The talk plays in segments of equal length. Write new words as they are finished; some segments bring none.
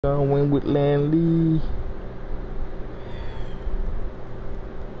Going with Lee.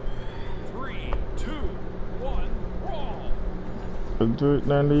 3, 2, 1, brawl! Let's do it,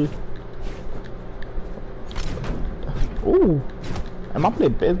 Lee. Ooh, am I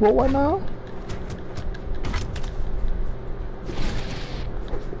playing baseball right now?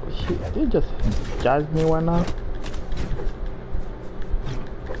 Shit, they just judged me right now.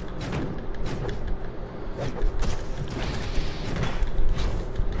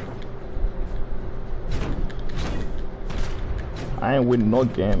 I ain't winning no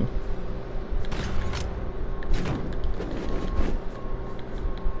game.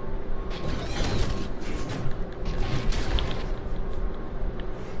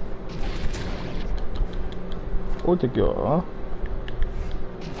 We'll take you, huh?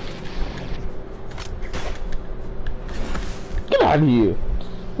 Get out of here!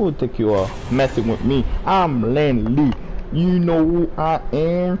 Who'll take you messing with me? I'm Len Lee. You know who I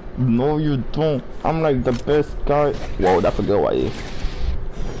am? No, you don't. I'm like the best guy. Whoa, that's a good one.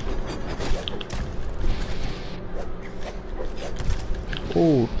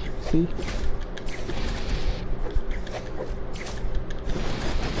 Oh, see?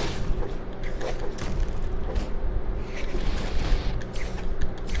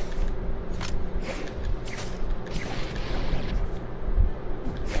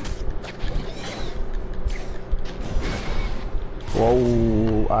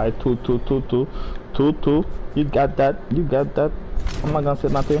 Whoa, I two. You got that. I'm not gonna say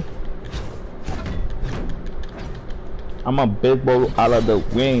nothing. I'm a baseball out of the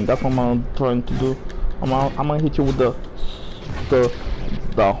wing. That's what I'm trying to do. I'm gonna hit you with the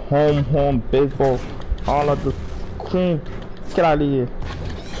home baseball all of the screen. Get out of here.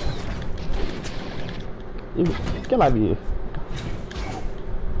 Get out of here.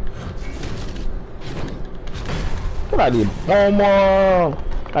 Get out of here. Home run.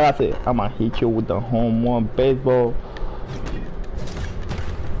 Like I said, I'm gonna hit you with the home run baseball.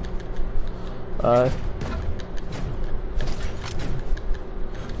 Alright.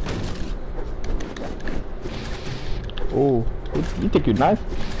 Oh, you think you're nice?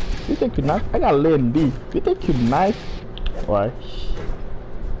 You think you're nice? I got Len B. You think you're nice? Why?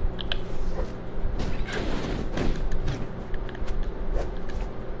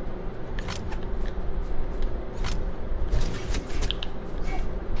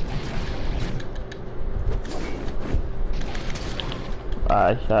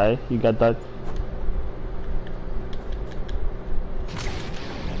 Alright, you got that.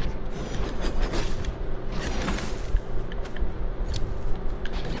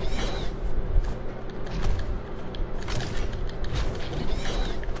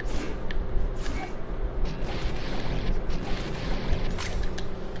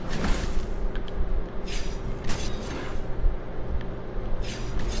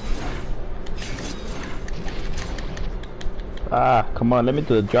 Ah, come on, let me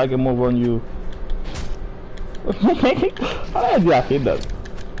do the dragon move on you. How did I hit that?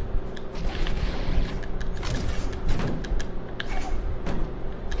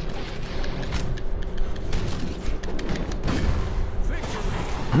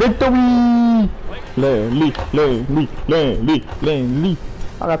 Victory! Len Lee.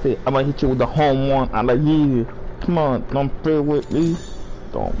 Like I said, I'm gonna hit you with the home run out of here. Come on, don't play with me.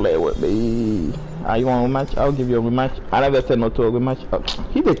 Don't play with me. You want a rematch? I'll give you a rematch. I never said no to a rematch.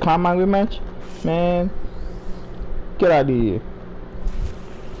 He declined my rematch? Man. Get out of here.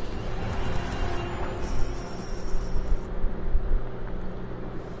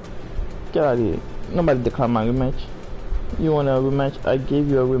 Get out of here. Nobody declined my rematch. You want a rematch? I gave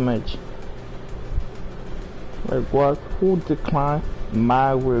you a rematch. Like what? Who declined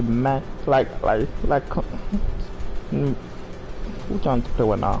my rematch? Like who trying to play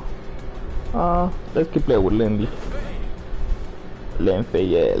right now? Let's keep playing with Lindy. Lenfe,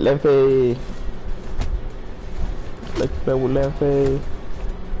 yeah, Lenfe. Let's play with Lenfe.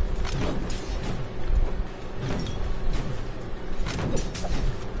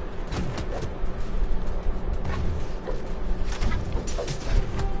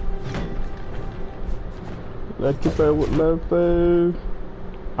 Let's keep playing with Lenfe.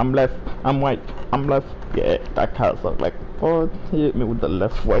 I'm left, I'm right, I'm left. Yeah, that kind of sucks. Like, oh, he hit me with the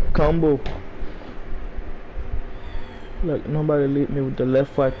left right combo. Like, nobody hit me with the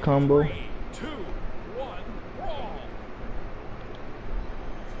left right combo. 3, 2, 1, brawl!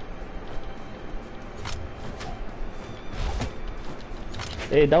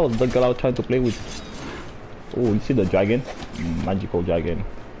 Hey, that was the girl I was trying to play with. Oh, you see the dragon? Magical dragon.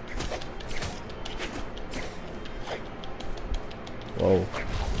 Whoa.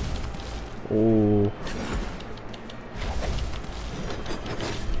 Oh.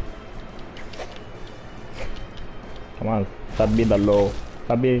 Come on, stop being the low.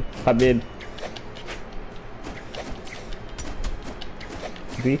 Stop being.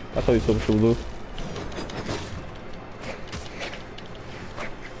 See, that's what you're supposed to do.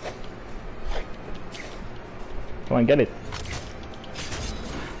 Come on, get it.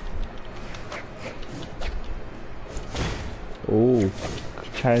 Oh,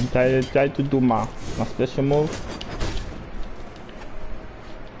 try to do my special move.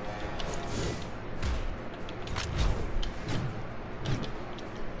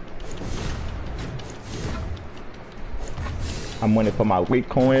 I'm waiting for my weak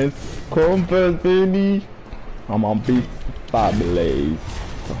coins. Come first, baby. I'm on beat fabulous.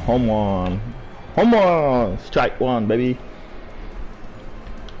 Home on. Strike one, baby.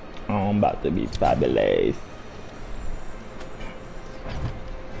 I'm about to be fabulous.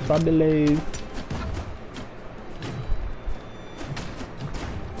 Fabulous.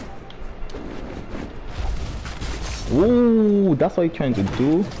 Ooh, that's what you're trying to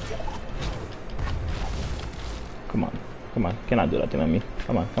do. Come on, cannot do that thing on me.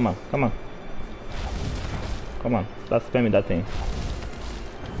 Come on, let's spam me that thing.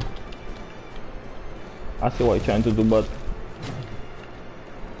 I see what you're trying to do, but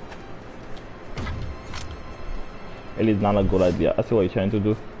it is not a good idea. I see what you're trying to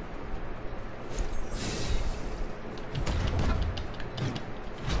do.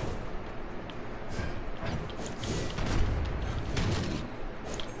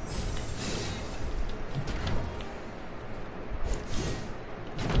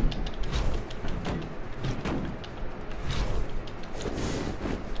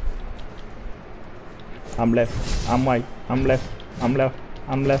 I'm left, I'm right, I'm left, I'm left,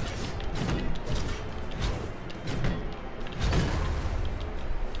 I'm left.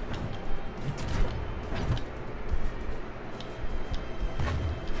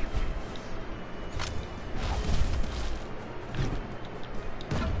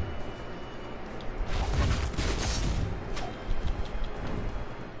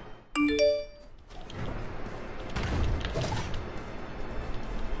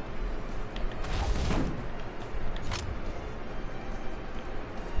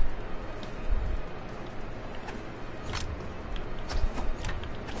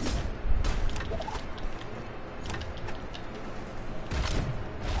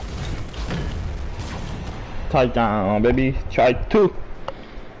 Touchdown, baby. Try two.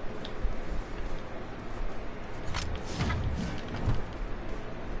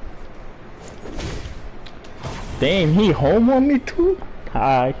 Damn, he home on me too.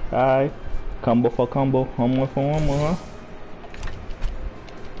 Hi. Combo for combo. Home for one more.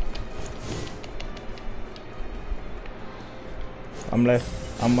 I'm left.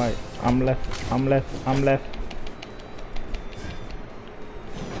 I'm right. I'm left. I'm left. I'm left.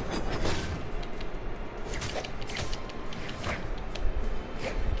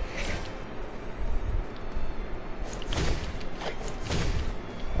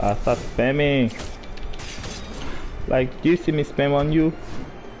 Start spamming. Like, do you see me spam on you?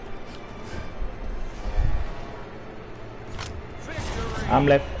 Victory. I'm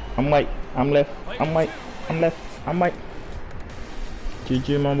left. I'm right. I'm left. I'm right. I'm left. I'm right.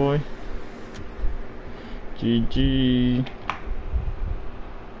 GG, my boy. GG.